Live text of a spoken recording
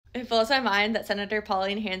It blows my mind that Senator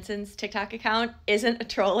Pauline Hanson's TikTok account isn't a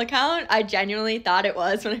troll account. I genuinely thought it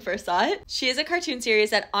was when I first saw it. She is a cartoon series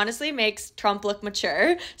that honestly makes Trump look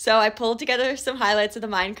mature, so I pulled together some highlights of the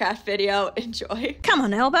Minecraft video. Enjoy. Come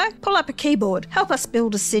on, Elbow, pull up a keyboard. Help us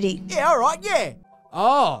build a city. Yeah, all right, yeah.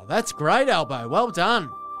 Oh, that's great, Elbow. Well done.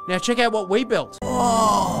 Now check out what we built.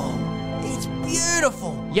 Oh, it's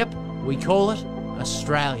beautiful. Yep, we call it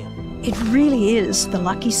Australia. It really is the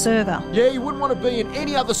lucky server. Yeah, you wouldn't want to be in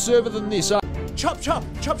any other server than this. Chop, chop,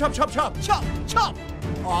 chop, chop, chop, chop, chop, chop.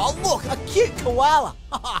 Oh, look, a cute koala.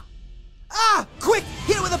 Quick,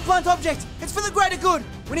 hit it with a blunt object. It's for the greater good.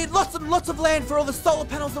 We need lots and lots of land for all the solar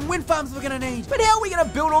panels and wind farms we're going to need. But how are we going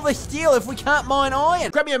to build all the steel if we can't mine iron?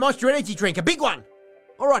 Grab me a Monster Energy drink, a big one.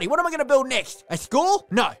 Alrighty, what am I going to build next? A school?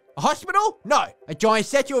 No. A hospital? No. A giant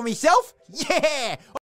statue of myself? Yeah.